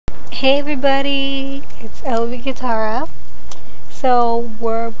Hey everybody, it's Elvie Guitarra. So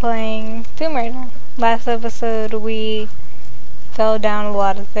we're playing Tomb Raider. Last episode we fell down a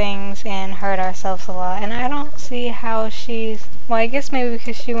lot of things and hurt ourselves a lot. And I don't see how she's... Well, I guess maybe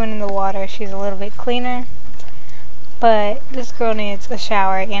because she went in the water she's a little bit cleaner. But this girl needs a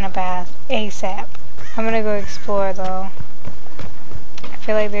shower and a bath ASAP. I'm gonna go explore though. I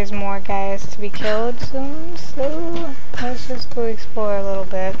feel like there's more guys to be killed soon, so let's just go explore a little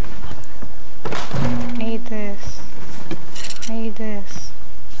bit. Need this. Need this.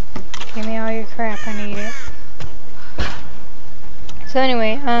 Give me all your crap, I need it. So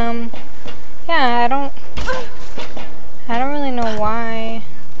anyway, yeah, I don't really know why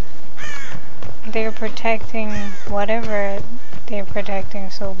they're protecting whatever they're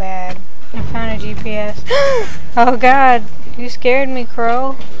protecting so bad. I found a GPS. Oh god, you scared me,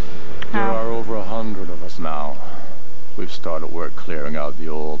 Crow. There are over 100 of us now. We've started work clearing out the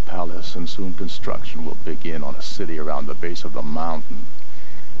old palace, and soon construction will begin on a city around the base of the mountain.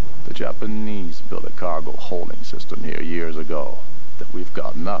 The Japanese built a cargo holding system here years ago that we've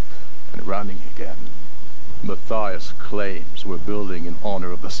gotten up and running again. Matthias claims we're building in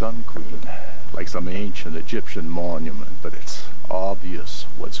honor of the Sun Queen, like some ancient Egyptian monument, but it's obvious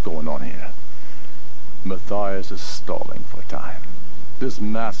what's going on here. Matthias is stalling for time. This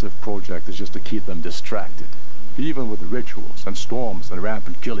massive project is just to keep them distracted. Even with the rituals and storms and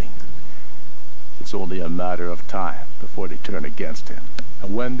rampant killing, it's only a matter of time before they turn against him.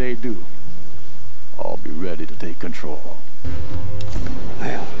 And when they do, I'll be ready to take control.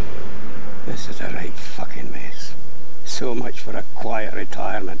 Well, this is a right fucking mess. So much for a quiet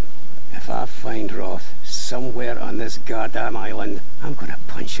retirement. If I find Roth somewhere on this goddamn island, I'm gonna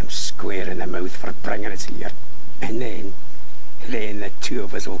punch him square in the mouth for bringing us here. And then the two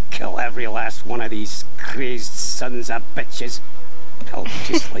of us will kill every last one of these crazed sons of bitches. It'll be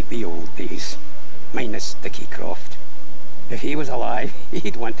just like the old days, minus Dickie Croft. If he was alive,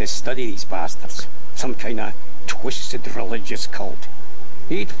 he'd want to study these bastards. Some kind of twisted religious cult.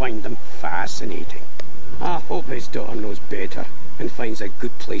 He'd find them fascinating. I hope his daughter knows better and finds a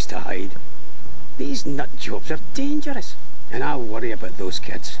good place to hide. These nut jobs are dangerous, and I worry about those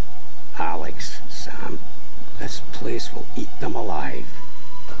kids. Alex, Sam. This place will eat them alive.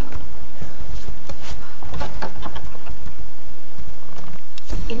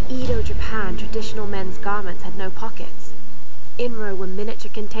 In Edo, Japan, traditional men's garments had no pockets. Inro were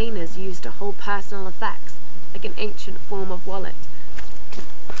miniature containers used to hold personal effects, like an ancient form of wallet.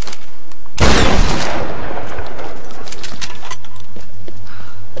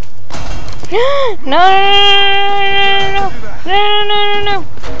 No.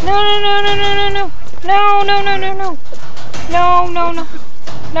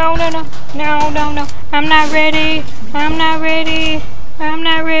 I'm not ready. I'm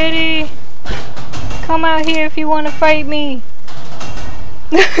not ready. Come out here if you want to fight me.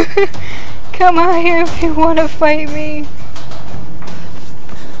 Come out here if you want to fight me.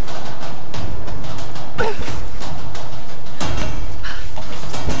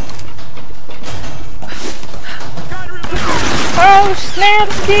 Oh,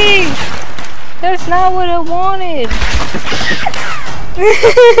 Snapsky! That's not what I wanted.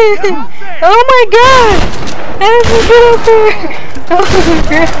 Oh my god! How did you get up there? Oh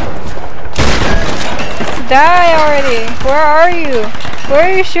god. Die already! Where are you? Where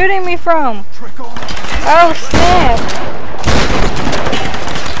are you shooting me from? Oh snap!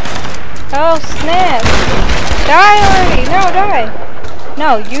 Oh snap! Die already! No, die!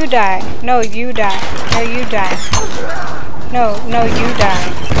 No, you die. No, you die. No, you die. No, you die.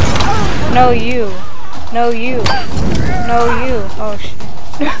 No, you. No, you. No, you. Oh, shit.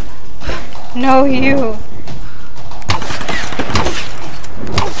 No, you.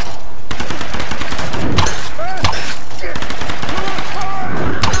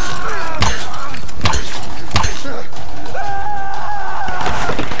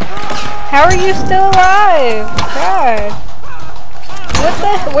 How are you still alive? God. What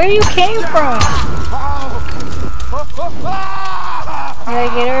the? Where you came from? Did I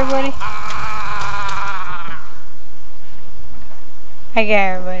get everybody? I got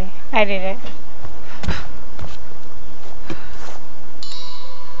everybody. I did it.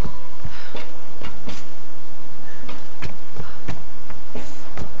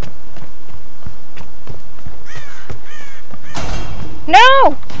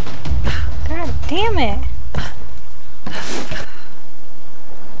 No! God damn it.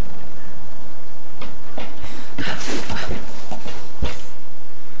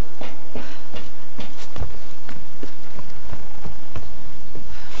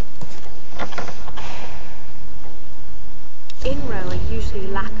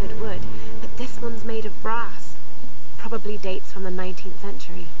 tempered wood, but this one's made of brass. Probably dates from the 19th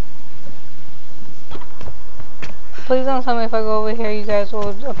century. Please don't tell me if I go over here you guys will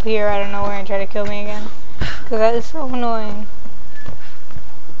appear out of nowhere and try to kill me again. Because that is so annoying.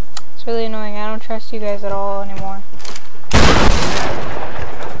 It's really annoying. I don't trust you guys at all anymore.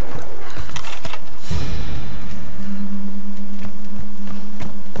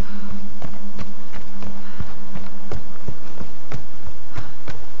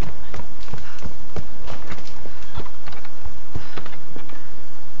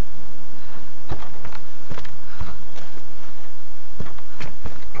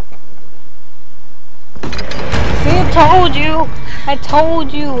 I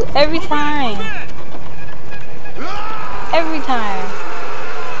told you every time. Every time.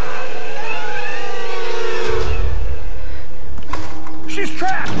 She's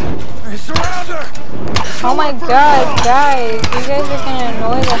trapped. Surround her. Oh my god, guys, you guys are gonna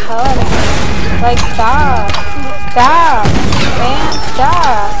annoy the hell out of me. Like, stop. Stop. Man,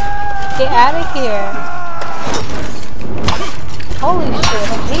 stop. Get out of here. Holy shit,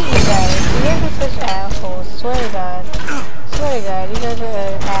 I hate you guys. You guys are such assholes. Swear to God. Swear to God, you guys are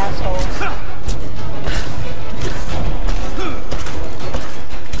assholes.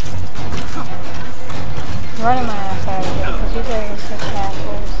 I'm running my ass out of here because you guys are such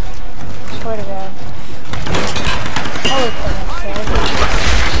assholes. Swear to God. Holy fucking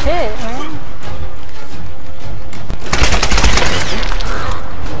shit, man.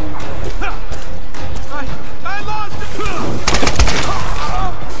 I lost it.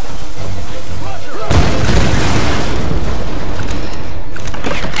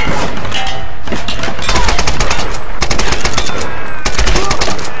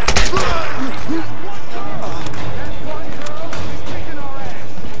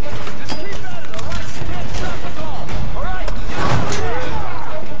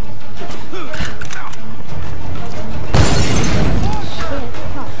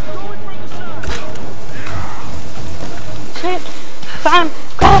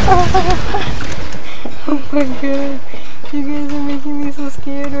 Oh my god, you guys are making me so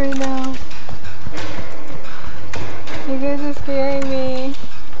scared right now. You guys are scaring me.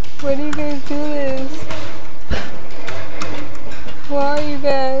 Why do you guys do this? Why are you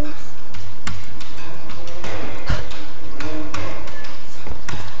guys?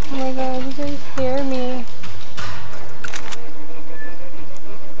 Oh my god, you guys scare me.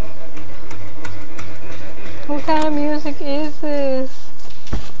 What kind of music is this?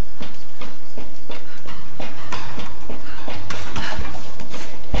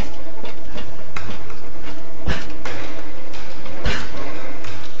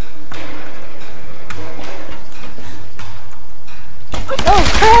 Oh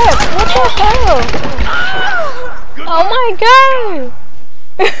crap! What the hell? Oh my god!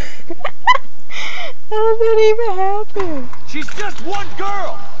 How did that even happen? She's just one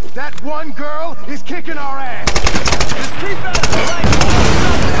girl. That one girl is kicking our ass. Just keep at it.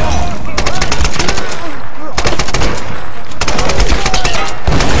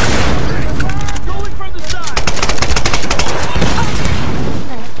 Going from the side.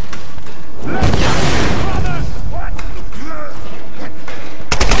 Brothers, what?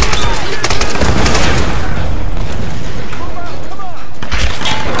 Come on.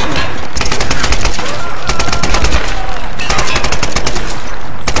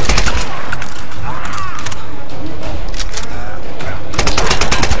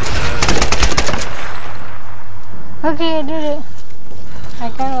 Okay, I did it. I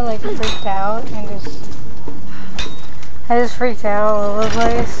kind of like freaked out and I just freaked out all over the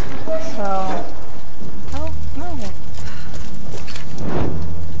place. So, oh no.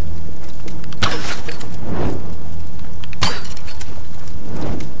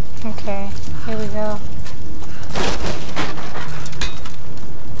 Okay, here we go.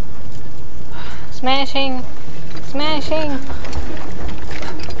 Smashing, smashing.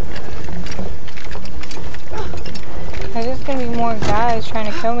 There's just gonna be more guys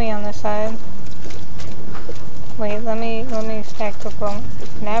trying to kill me on this side. Wait, let me stack the boom.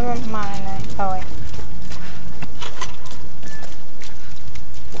 Never mind then. Oh wait.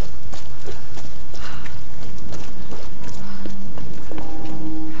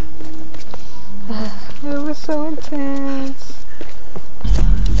 It was so intense.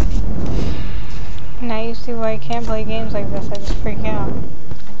 And I used to why I can't play games like this, I just freak out.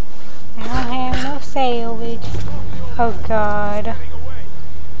 I don't have no salvage. Oh god.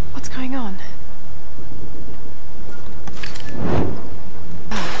 What's going on?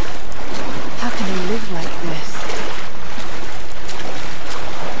 How can they live like this?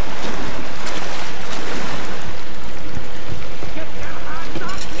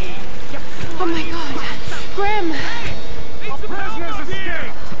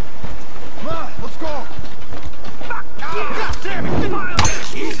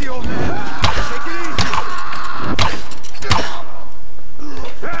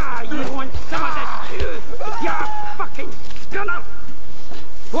 fucking gunner!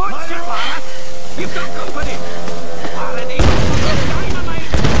 What's it, Lara? You've got company! Lara, they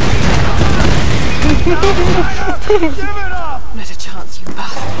dynamite! Give it up! Not a chance, you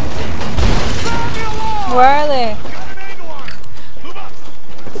bastard. Leave me alone! Where are they? Got an angle on her. Move up!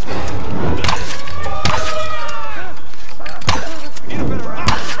 Need a better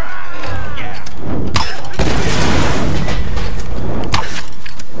angle. Yeah.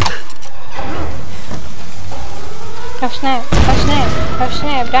 Oh snap, oh snap, oh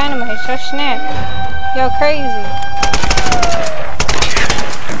snap, dynamite, oh snap. Yo, crazy.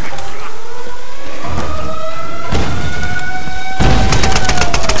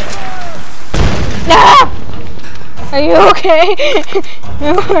 Ah! Are you okay?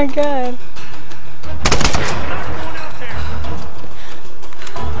 Oh my god.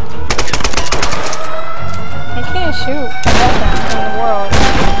 I can't shoot nothing in the world.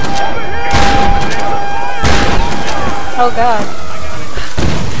 Oh god.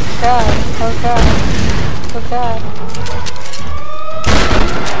 God. Oh god. Oh god.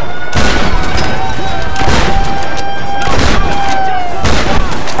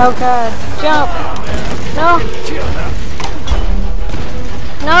 Oh god. Jump! No!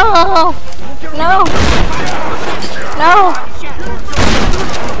 No! No! No!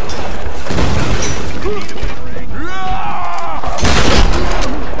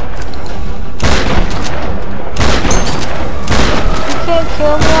 You can't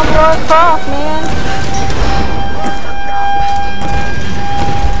kill me, I'm Lara Croft, man.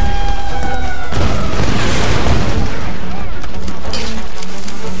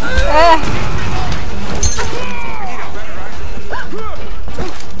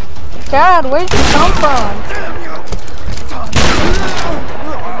 God, where'd you come from?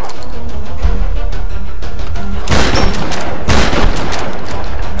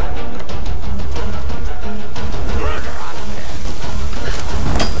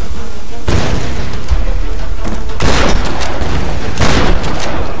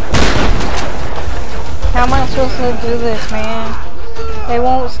 How am I supposed to do this, man? They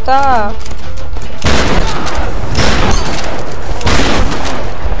won't stop.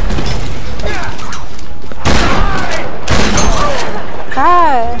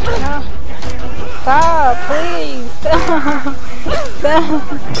 God, no. Stop, please. Stop.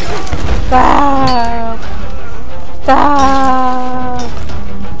 Stop. Stop.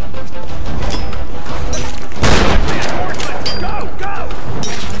 Go, go!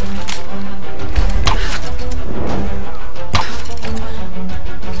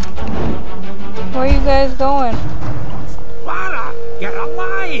 Where are you guys going? Lara, you're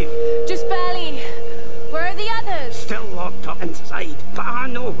alive! Just barely. Where are the others? Still locked up inside, but I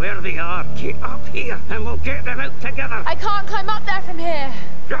know where they are. Get up here and we'll get them out together. I can't climb up there from here.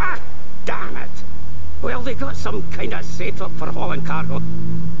 Ah, damn it. Well, they got some kind of setup for hauling cargo.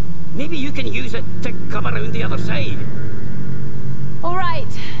 Maybe you can use it to come around the other side. All right.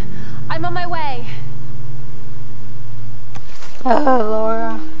 I'm on my way. Oh,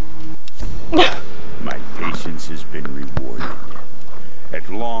 Laura. My patience has been rewarded. At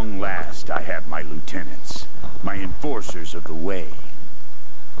long last, I have my lieutenants, my enforcers of the way.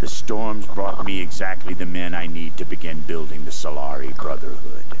 The storms brought me exactly the men I need to begin building the Solari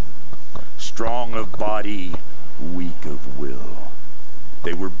Brotherhood. Strong of body, weak of will.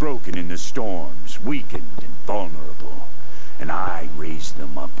 They were broken in the storms, weakened and vulnerable, and I raised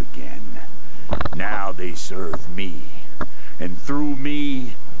them up again. Now they serve me, and through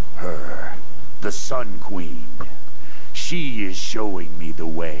me, her, the Sun Queen. She is showing me the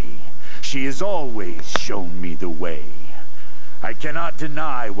way. She has always shown me the way. I cannot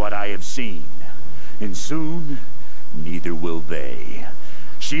deny what I have seen, and soon, neither will they.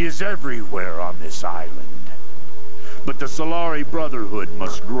 She is everywhere on this island. But the Solari Brotherhood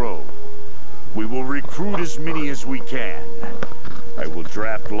must grow. We will recruit as many as we can. I will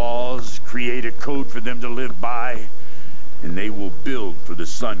draft laws, create a code for them to live by, and they will build for the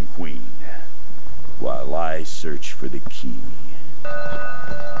Sun Queen, while I search for the key.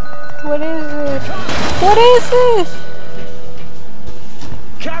 What is this? What is this?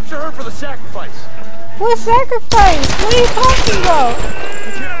 Capture her for the sacrifice! What sacrifice? What are you talking about?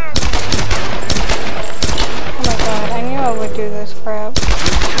 Oh my god, I knew I would do this crap.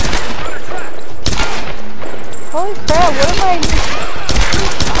 Holy crap, what am I doing?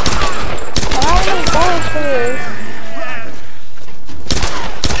 I don't have any bullets for this.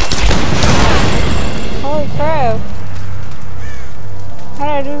 Holy crap. How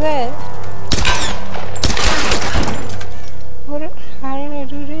did I do that? How did I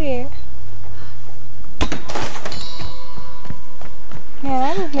do that? Man, I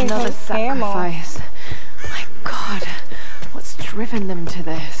just need Another some ammo. sacrifice. My God. driven them to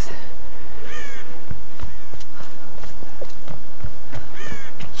this?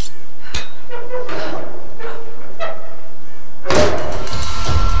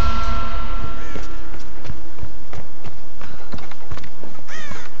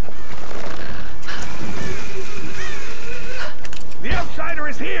 The outsider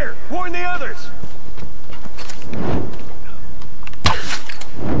is here! Warn the others!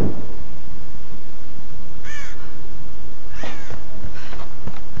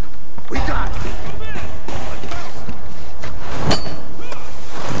 We got it!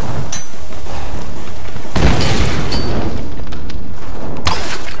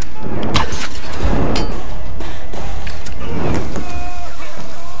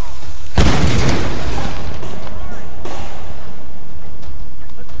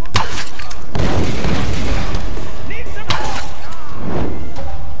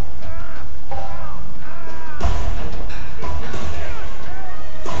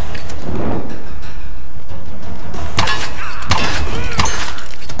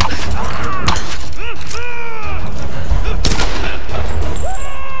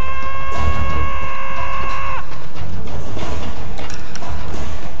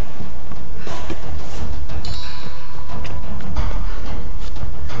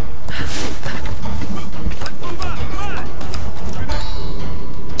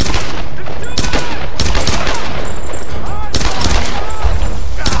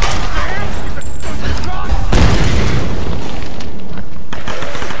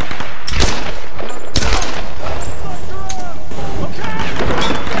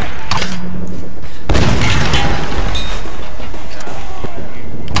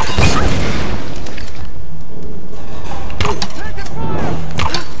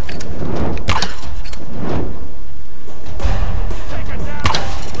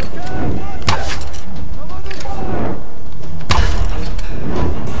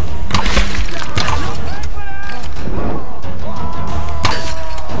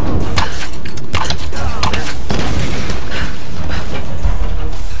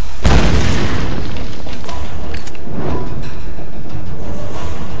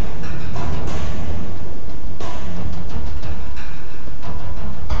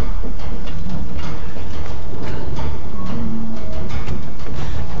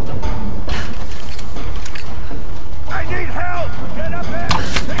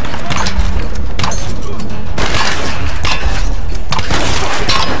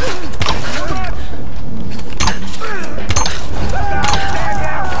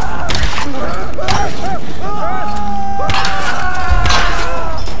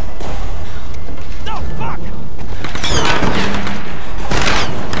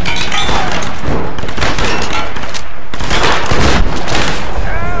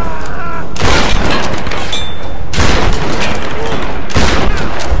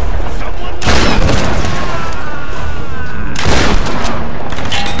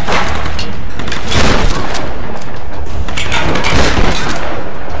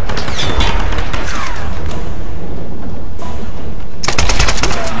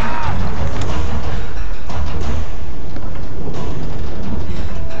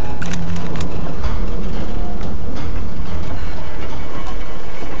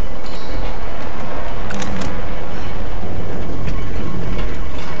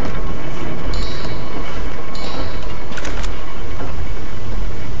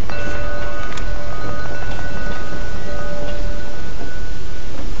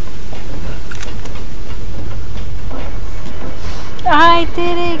 I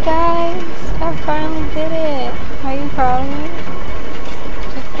did it, guys! I finally did it! Are you proud of me?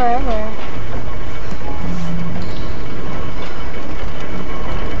 It took forever.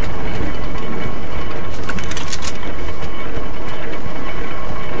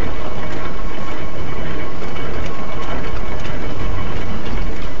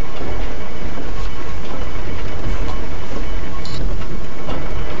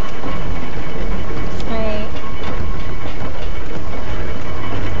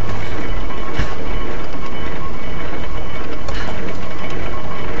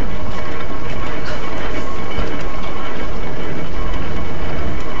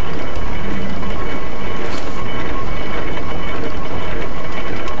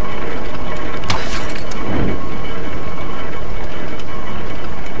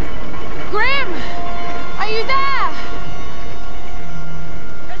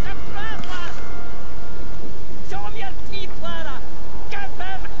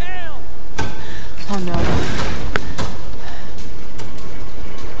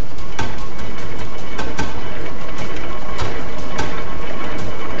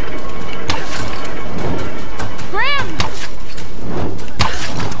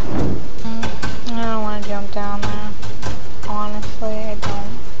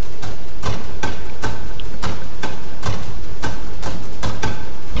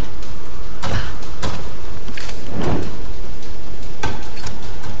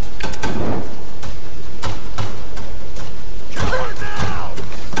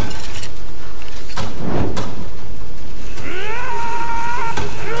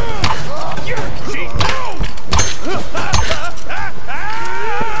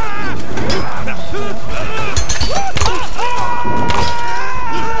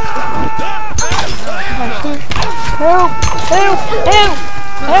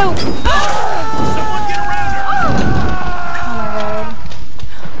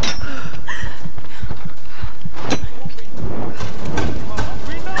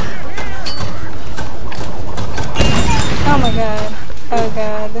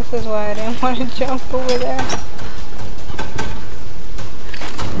 This is why I didn't want to jump over there.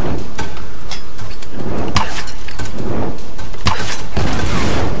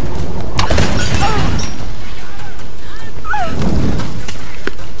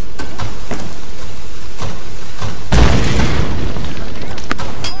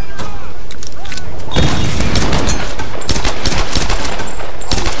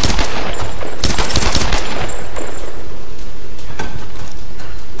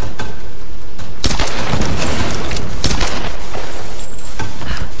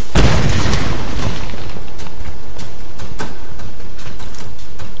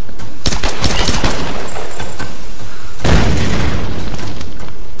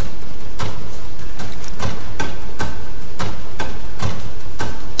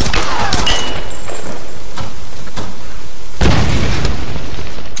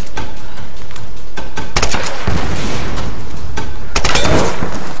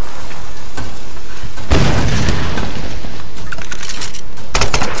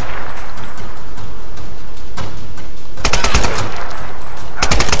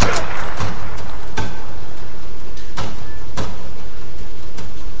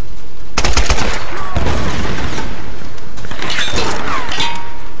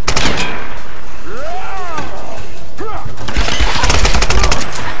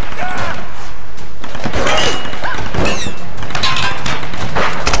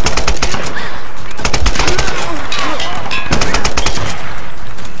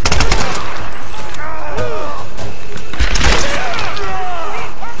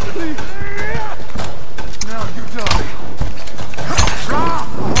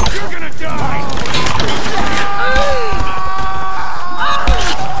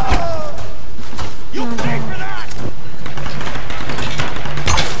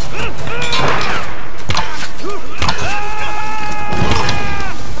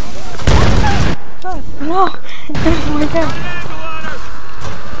 No! Oh my god.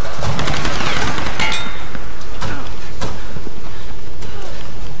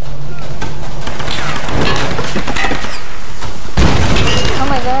 Oh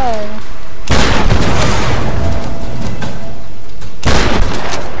my god.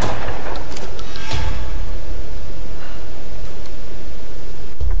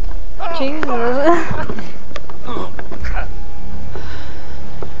 Jesus.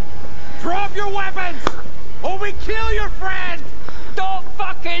 Drop your weapons! Or we kill your friend! Don't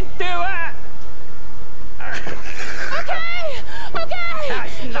fucking do it! Okay! Okay!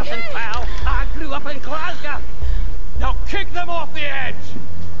 That's nothing, pal. I grew up in Glasgow. Now kick them off the edge!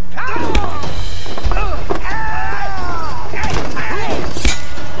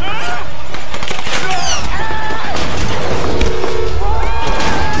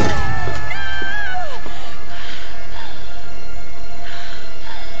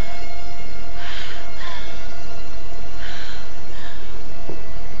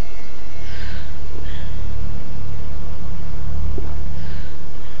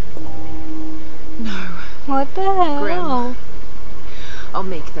 What the hell? Grim. I'll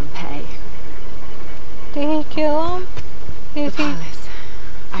make them pay. Did he kill him? Is The he? palace.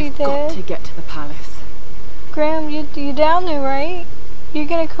 he I've got dead? to get to the palace. Graham, you down there, right? You're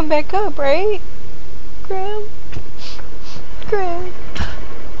gonna come back up, right? Graham? Graham?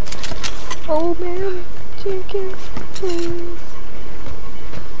 Oh man, chicken, please.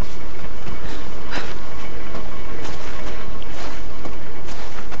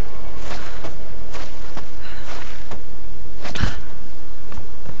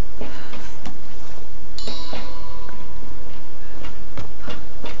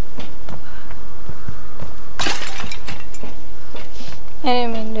 I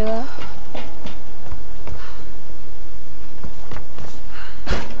didn't mean to do that.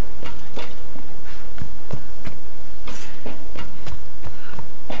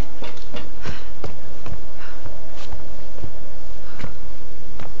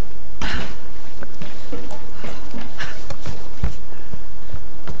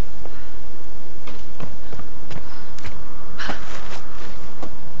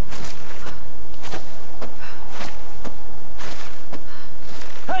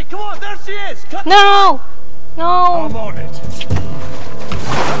 Come on, there she is! Cut No! No! I'm on it.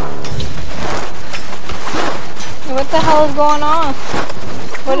 What the hell is going on?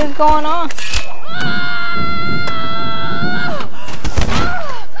 What is going on?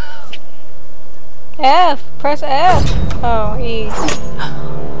 F! Press F! Oh, E.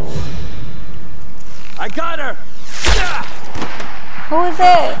 I got her! Who is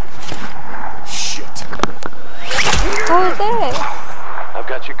it? Shit. Who is it? I've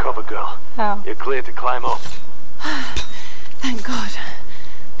got you covered, girl. Oh. You're clear to climb up. Thank God.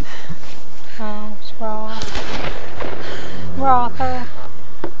 Rotha.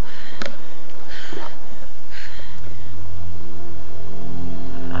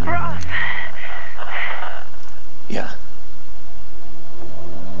 Roth. Yeah.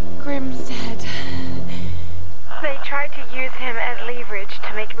 Grim's dead. They tried to use him as leverage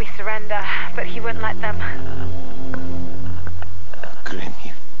to make me surrender, but he wouldn't let them. Grim,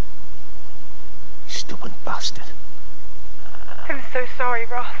 you stubborn bastard. I'm so sorry,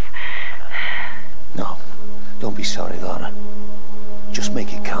 Roth. No, don't be sorry, Lara. Just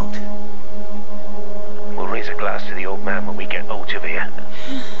make it count. We'll raise a glass to the old man when we get out of here.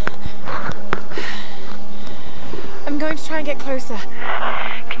 I'm going to try and get closer.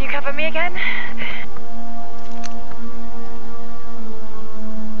 Can you cover me again?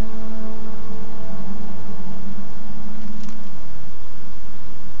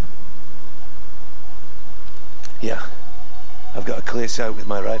 Yeah. I've got a clear sight with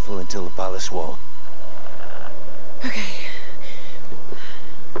my rifle until the palace wall. Okay.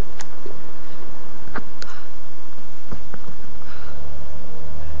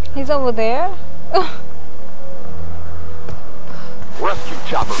 He's over there? Rescue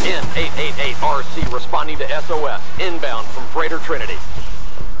chopper N888RC responding to SOS, inbound from Freighter Trinity.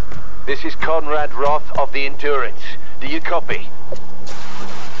 This is Conrad Roth of the Endurance. Do you copy?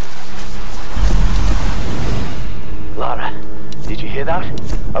 Lara, did you hear that?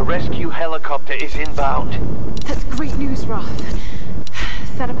 A rescue helicopter is inbound. That's great news, Roth.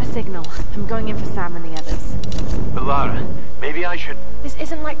 Set up a signal. I'm going in for Sam and the others. But Lara, maybe I should... This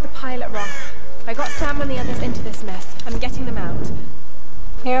isn't like the pilot, Roth. I got Sam and the others into this mess. I'm getting them out.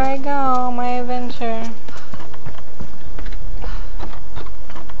 Here I go on my adventure.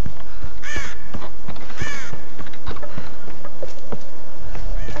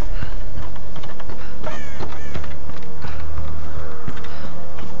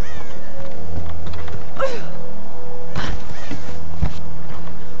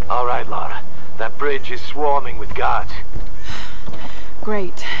 All right, Lara. That bridge is swarming with guards.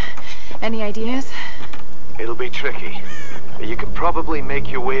 Great. Any ideas? It'll be tricky. You could probably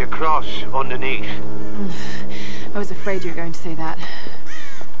make your way across underneath. I was afraid you were going to say that.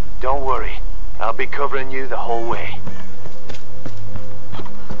 Don't worry. I'll be covering you the whole way.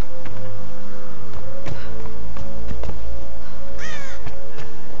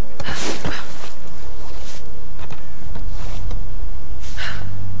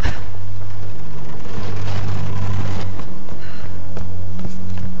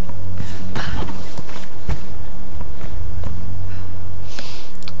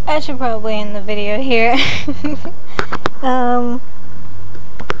 I should probably end the video here.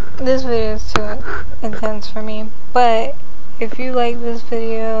 This video is too intense for me, but if you like this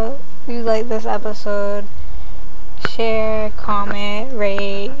video, you like this episode, share, comment,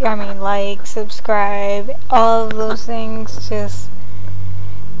 rate, like, subscribe, all of those things. Just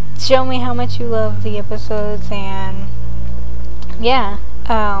show me how much you love the episodes, and yeah,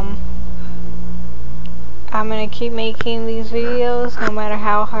 I'm gonna keep making these videos no matter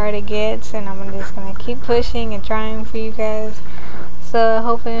how hard it gets, and I'm just gonna keep pushing and trying for you guys. So I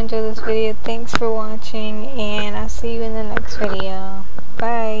hope you enjoyed this video. Thanks for watching, and I'll see you in the next video.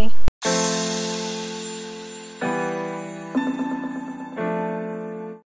 Bye.